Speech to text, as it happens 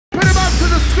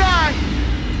sky.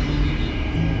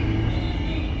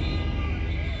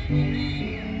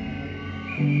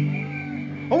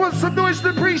 I want some noise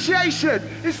and appreciation.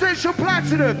 Essential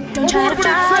Platinum. Don't try to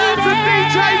fight it.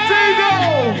 DJ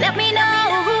Deagle. Let me know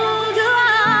who you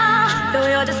are, though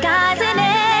you're disguising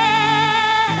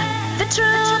it. The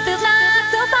truth is not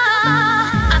so far.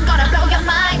 I'm gonna blow your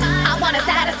mind. I wanna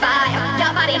satisfy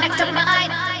your body next to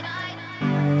mine.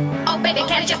 Oh baby,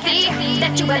 can't you see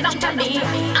that you belong to me?